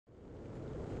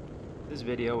This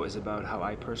video is about how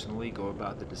I personally go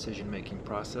about the decision-making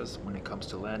process when it comes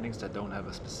to landings that don't have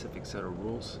a specific set of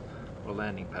rules or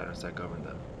landing patterns that govern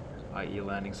them, i.e.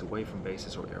 landings away from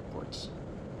bases or airports.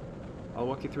 I'll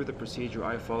walk you through the procedure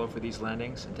I follow for these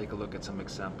landings and take a look at some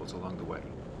examples along the way.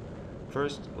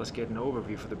 First, let's get an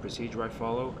overview for the procedure I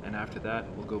follow, and after that,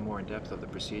 we'll go more in depth of the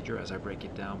procedure as I break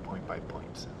it down point by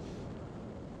point.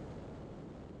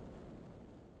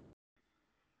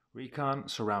 Recon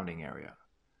surrounding area.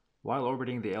 While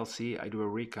orbiting the LC, I do a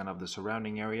recon of the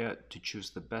surrounding area to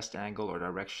choose the best angle or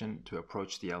direction to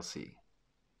approach the LC.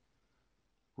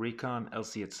 Recon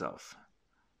LC itself.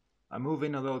 I move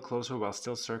in a little closer while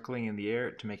still circling in the air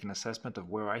to make an assessment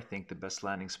of where I think the best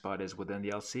landing spot is within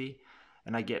the LC,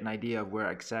 and I get an idea of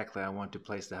where exactly I want to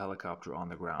place the helicopter on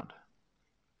the ground.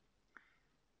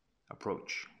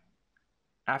 Approach.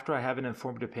 After I have an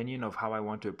informed opinion of how I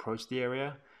want to approach the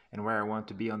area and where I want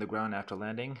to be on the ground after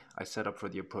landing, I set up for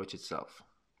the approach itself.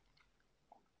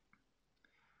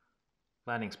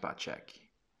 Landing spot check.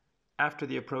 After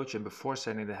the approach and before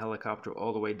sending the helicopter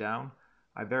all the way down,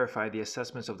 I verify the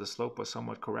assessments of the slope was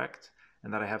somewhat correct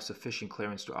and that I have sufficient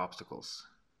clearance to obstacles.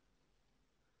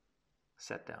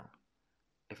 Set down.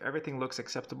 If everything looks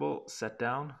acceptable, set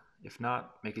down. If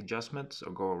not, make adjustments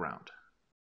or go around.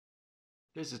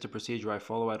 This is the procedure I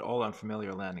follow at all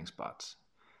unfamiliar landing spots.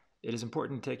 It is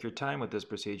important to take your time with this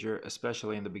procedure,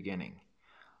 especially in the beginning.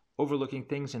 Overlooking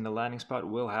things in the landing spot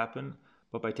will happen,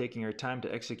 but by taking your time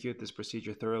to execute this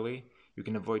procedure thoroughly, you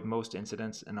can avoid most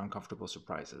incidents and uncomfortable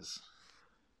surprises.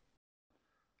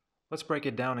 Let's break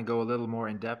it down and go a little more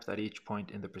in depth at each point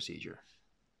in the procedure.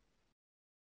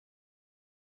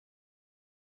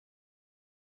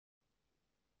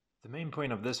 The main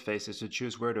point of this phase is to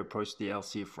choose where to approach the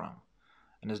LC from,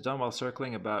 and is done while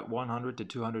circling about 100 to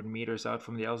 200 meters out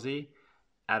from the LZ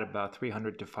at about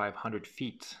 300 to 500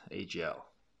 feet AGL.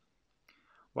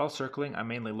 While circling, I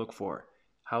mainly look for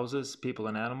houses, people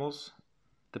and animals,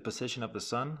 the position of the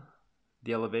sun,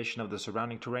 the elevation of the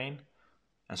surrounding terrain,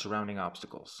 and surrounding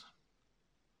obstacles.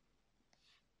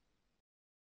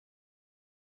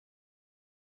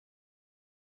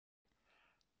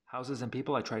 Houses and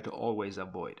people I try to always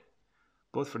avoid,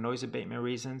 both for noise abatement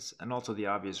reasons and also the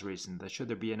obvious reason that should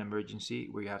there be an emergency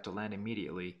where you have to land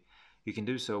immediately, you can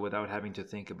do so without having to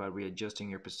think about readjusting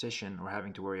your position or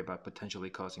having to worry about potentially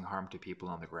causing harm to people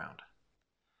on the ground.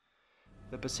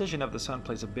 The position of the sun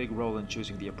plays a big role in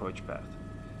choosing the approach path.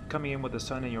 Coming in with the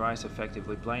sun in your eyes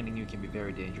effectively blinding you can be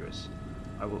very dangerous.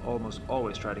 I will almost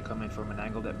always try to come in from an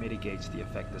angle that mitigates the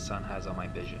effect the sun has on my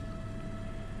vision.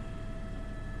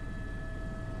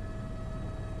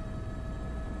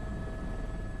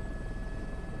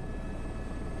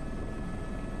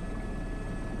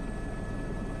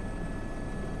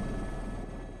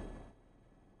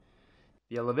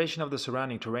 The elevation of the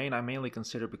surrounding terrain I mainly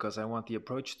consider because I want the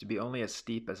approach to be only as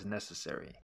steep as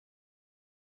necessary.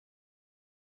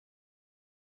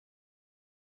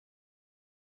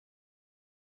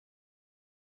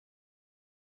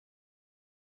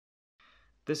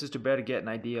 This is to better get an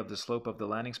idea of the slope of the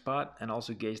landing spot and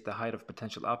also gauge the height of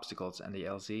potential obstacles and the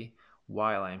LZ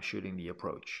while I am shooting the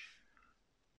approach.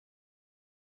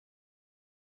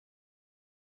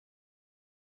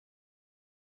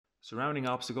 Surrounding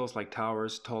obstacles like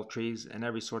towers, tall trees, and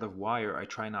every sort of wire I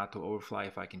try not to overfly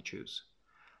if I can choose.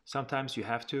 Sometimes you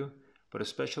have to, but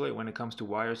especially when it comes to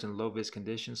wires in low-vis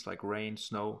conditions like rain,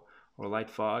 snow, or light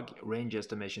fog, range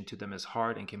estimation to them is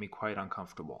hard and can be quite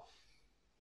uncomfortable.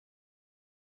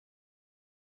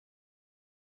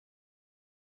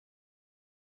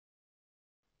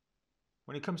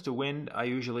 When it comes to wind, I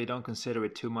usually don't consider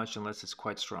it too much unless it's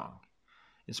quite strong.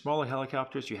 In smaller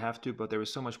helicopters you have to, but there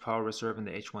is so much power reserve in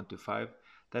the H125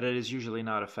 that it is usually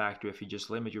not a factor if you just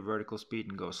limit your vertical speed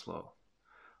and go slow.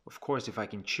 Of course, if I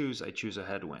can choose, I choose a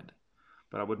headwind.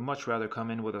 But I would much rather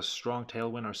come in with a strong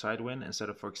tailwind or sidewind instead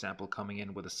of, for example, coming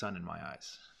in with the sun in my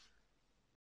eyes.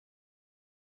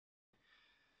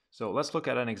 So let's look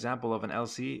at an example of an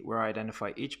LC where I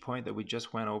identify each point that we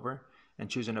just went over and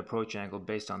choose an approach angle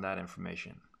based on that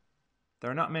information. There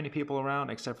are not many people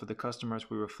around except for the customers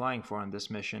we were flying for on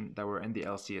this mission that were in the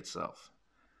LC itself.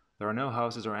 There are no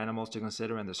houses or animals to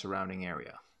consider in the surrounding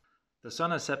area. The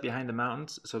sun has set behind the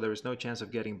mountains, so there is no chance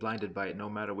of getting blinded by it no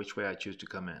matter which way I choose to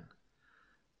come in.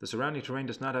 The surrounding terrain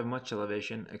does not have much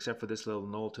elevation except for this little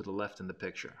knoll to the left in the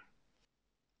picture.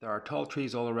 There are tall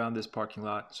trees all around this parking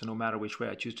lot, so no matter which way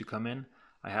I choose to come in,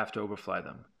 I have to overfly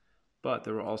them. But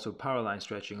there are also power lines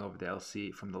stretching over the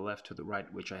LC from the left to the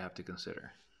right which I have to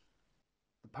consider.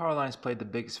 The power lines played the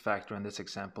biggest factor in this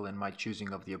example in my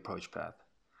choosing of the approach path.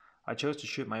 I chose to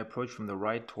shoot my approach from the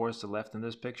right towards the left in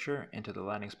this picture into the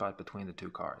landing spot between the two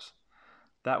cars.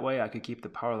 That way I could keep the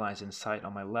power lines in sight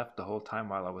on my left the whole time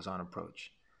while I was on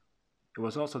approach. It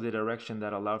was also the direction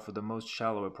that allowed for the most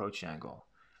shallow approach angle,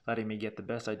 letting me get the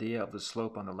best idea of the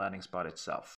slope on the landing spot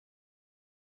itself.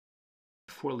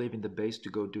 Before leaving the base to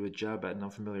go do a job at an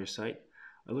unfamiliar site,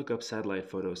 I look up satellite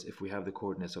photos if we have the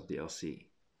coordinates of the LC.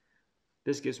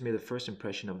 This gives me the first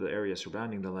impression of the area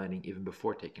surrounding the landing even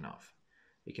before taking off.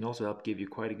 It can also help give you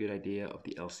quite a good idea of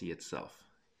the LC itself.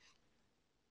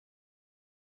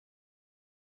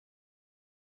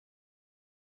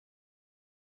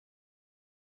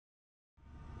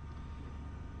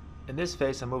 In this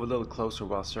phase, I move a little closer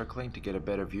while circling to get a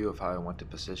better view of how I want to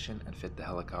position and fit the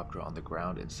helicopter on the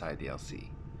ground inside the LC.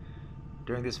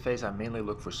 During this phase, I mainly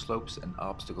look for slopes and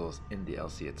obstacles in the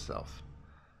LC itself.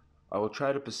 I will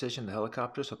try to position the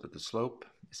helicopter so that the slope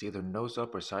is either nose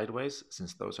up or sideways,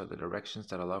 since those are the directions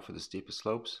that allow for the steepest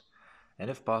slopes, and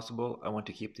if possible, I want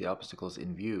to keep the obstacles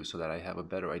in view so that I have a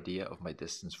better idea of my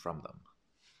distance from them.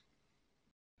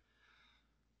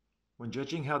 When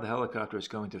judging how the helicopter is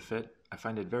going to fit, I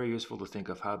find it very useful to think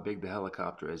of how big the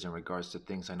helicopter is in regards to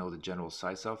things I know the general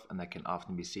size of and that can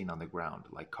often be seen on the ground,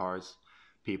 like cars,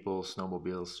 people,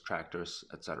 snowmobiles, tractors,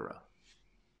 etc.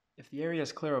 If the area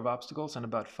is clear of obstacles and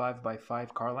about 5 by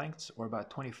 5 car lengths, or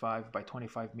about 25 by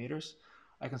 25 meters,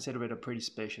 I consider it a pretty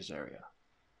spacious area.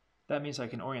 That means I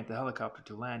can orient the helicopter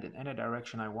to land in any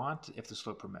direction I want if the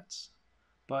slope permits.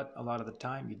 But a lot of the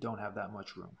time you don't have that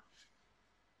much room.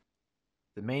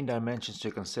 The main dimensions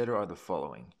to consider are the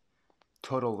following: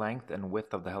 total length and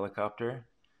width of the helicopter,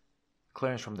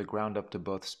 clearance from the ground up to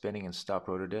both spinning and stop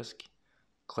rotor disc,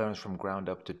 clearance from ground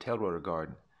up to tail rotor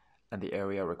guard, and the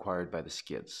area required by the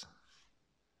skids.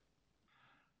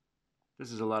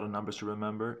 This is a lot of numbers to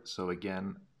remember, so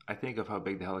again, I think of how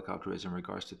big the helicopter is in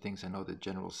regards to things I know the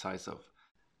general size of.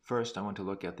 First, I want to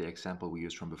look at the example we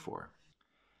used from before.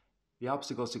 The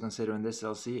obstacles to consider in this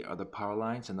LC are the power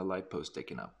lines and the light post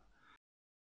sticking up.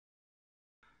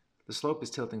 The slope is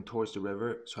tilting towards the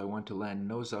river, so I want to land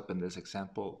nose up in this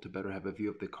example to better have a view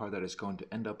of the car that is going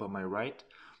to end up on my right,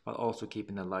 while also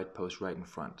keeping the light post right in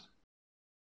front.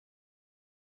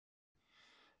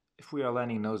 If we are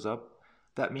landing nose up,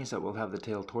 that means that we'll have the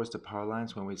tail towards the power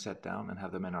lines when we set down and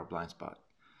have them in our blind spot.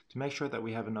 To make sure that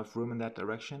we have enough room in that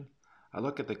direction, I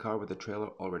look at the car with the trailer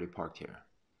already parked here.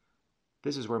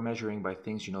 This is where measuring by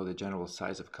things you know the general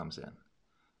size of comes in.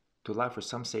 To allow for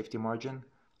some safety margin,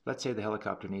 let's say the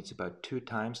helicopter needs about 2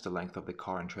 times the length of the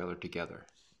car and trailer together.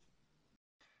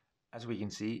 As we can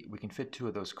see, we can fit 2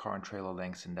 of those car and trailer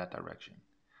lengths in that direction.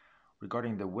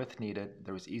 Regarding the width needed,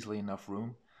 there is easily enough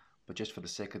room, but just for the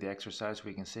sake of the exercise,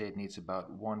 we can say it needs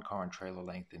about 1 car and trailer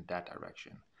length in that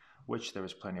direction, which there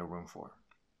is plenty of room for.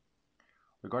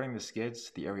 Regarding the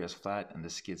skids, the area is flat and the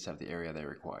skids have the area they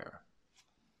require.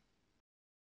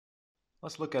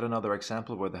 Let's look at another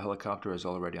example where the helicopter is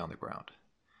already on the ground.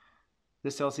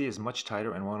 This LC is much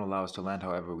tighter and won't allow us to land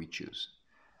however we choose.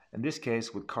 In this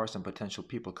case, with cars and potential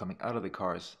people coming out of the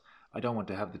cars, I don't want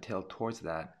to have the tail towards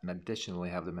that and additionally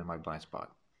have them in my blind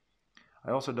spot.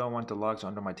 I also don't want the logs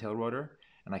under my tail rotor,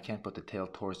 and I can't put the tail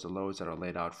towards the loads that are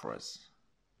laid out for us.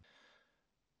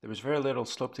 There is very little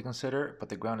slope to consider, but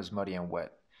the ground is muddy and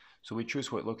wet, so we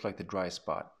choose what looked like the driest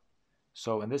spot.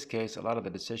 So in this case, a lot of the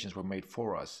decisions were made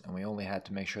for us, and we only had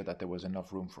to make sure that there was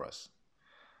enough room for us.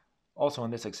 Also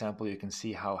in this example, you can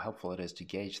see how helpful it is to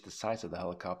gauge the size of the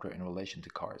helicopter in relation to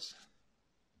cars.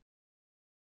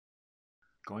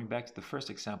 Going back to the first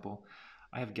example,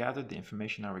 I have gathered the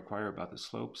information I require about the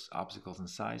slopes, obstacles, and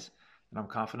size, and I'm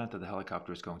confident that the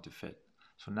helicopter is going to fit.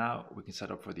 So now we can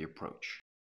set up for the approach.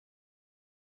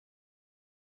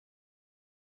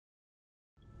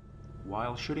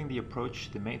 While shooting the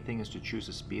approach, the main thing is to choose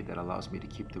a speed that allows me to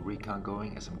keep the Recon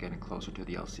going as I'm getting closer to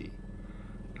the LC.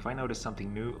 If I notice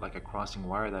something new, like a crossing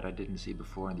wire that I didn't see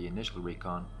before in the initial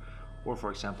Recon, or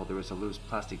for example there is a loose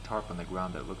plastic tarp on the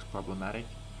ground that looks problematic,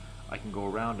 I can go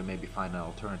around and maybe find an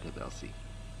alternative LC.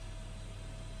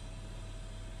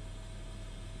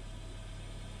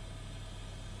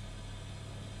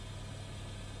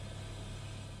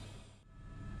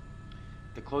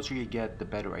 The closer you get, the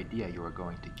better idea you are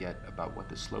going to get about what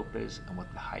the slope is and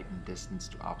what the height and distance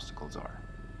to obstacles are.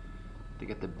 To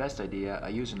get the best idea, I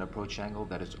use an approach angle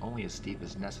that is only as steep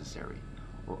as necessary,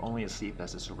 or only as steep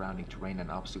as the surrounding terrain and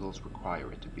obstacles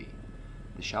require it to be.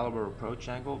 The shallower approach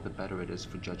angle, the better it is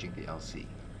for judging the LC.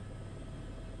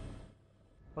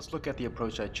 Let's look at the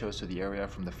approach I chose to the area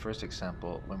from the first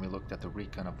example when we looked at the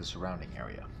recon of the surrounding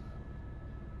area.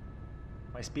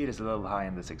 My speed is a little high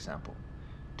in this example.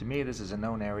 To me, this is a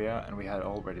known area and we had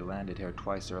already landed here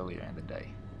twice earlier in the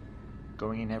day.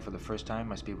 Going in here for the first time,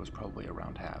 my speed was probably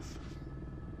around half.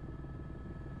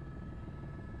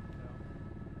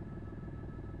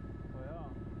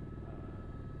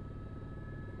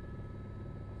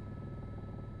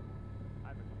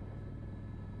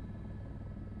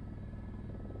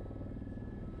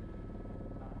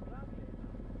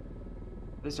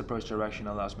 This approach direction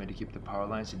allows me to keep the power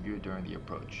lines in view during the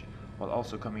approach, while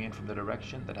also coming in from the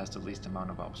direction that has the least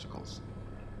amount of obstacles.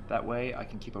 That way, I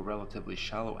can keep a relatively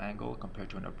shallow angle compared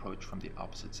to an approach from the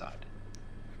opposite side.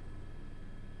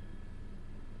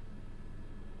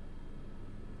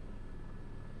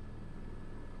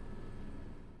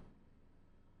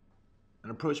 An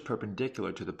approach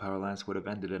perpendicular to the power lines would have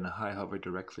ended in a high hover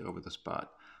directly over the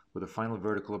spot, with a final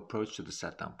vertical approach to the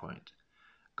set-down point.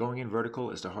 Going in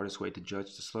vertical is the hardest way to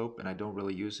judge the slope, and I don't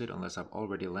really use it unless I've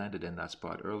already landed in that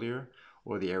spot earlier,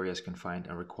 or the area is confined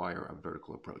and require a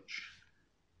vertical approach.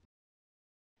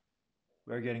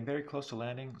 We are getting very close to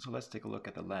landing, so let's take a look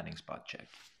at the landing spot check.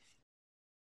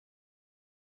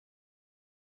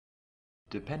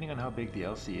 Depending on how big the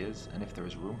LC is, and if there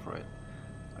is room for it,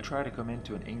 I try to come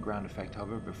into an in-ground effect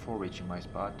hover before reaching my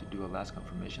spot to do a last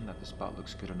confirmation that the spot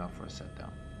looks good enough for a set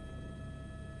down.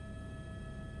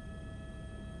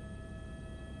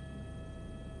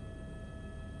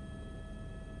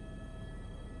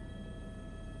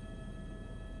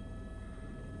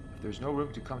 If there's no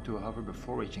room to come to a hover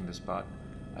before reaching the spot,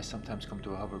 I sometimes come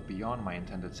to a hover beyond my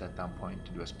intended set down point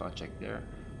to do a spot check there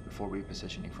before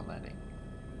repositioning for landing.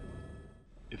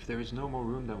 If there is no more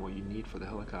room than what you need for the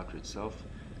helicopter itself,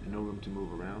 and no room to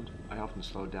move around, I often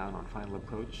slow down on final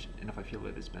approach, and if I feel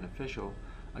it is beneficial,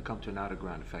 I come to an out of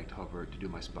ground effect hover to do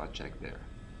my spot check there.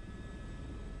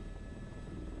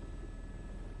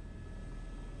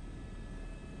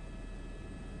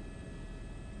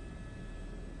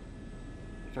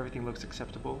 If everything looks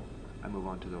acceptable, I move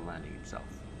on to the landing itself.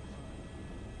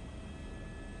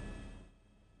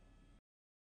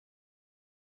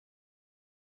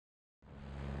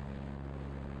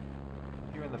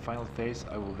 Here in the final phase,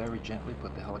 I will very gently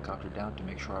put the helicopter down to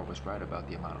make sure I was right about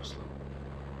the amount of slope.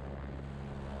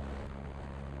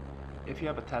 If you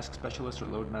have a task specialist or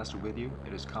loadmaster with you,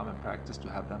 it is common practice to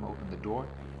have them open the door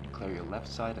and clear your left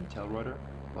side and tail rotor,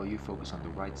 while you focus on the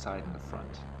right side and the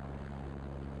front.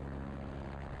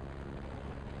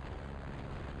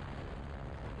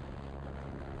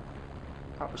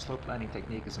 Proper slope landing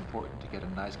technique is important to get a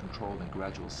nice controlled and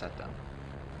gradual set down.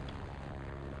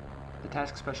 The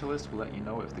task specialist will let you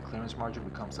know if the clearance margin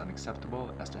becomes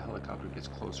unacceptable as the helicopter gets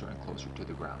closer and closer to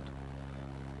the ground.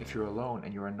 If you're alone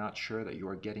and you are not sure that you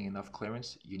are getting enough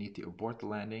clearance, you need to abort the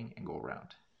landing and go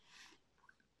around.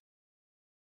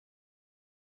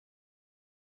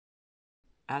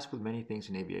 As with many things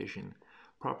in aviation,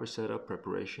 proper setup,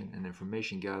 preparation, and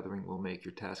information gathering will make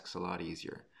your tasks a lot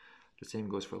easier. The same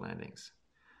goes for landings.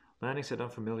 Landings at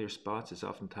unfamiliar spots is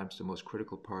oftentimes the most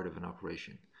critical part of an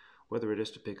operation, whether it is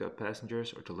to pick up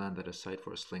passengers or to land at a site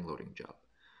for a sling loading job.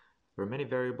 There are many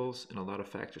variables and a lot of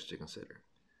factors to consider.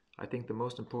 I think the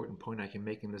most important point I can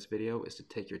make in this video is to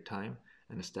take your time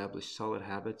and establish solid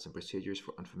habits and procedures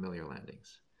for unfamiliar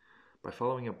landings. By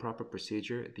following a proper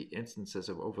procedure, the instances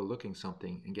of overlooking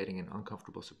something and getting an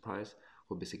uncomfortable surprise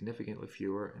will be significantly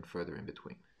fewer and further in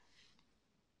between.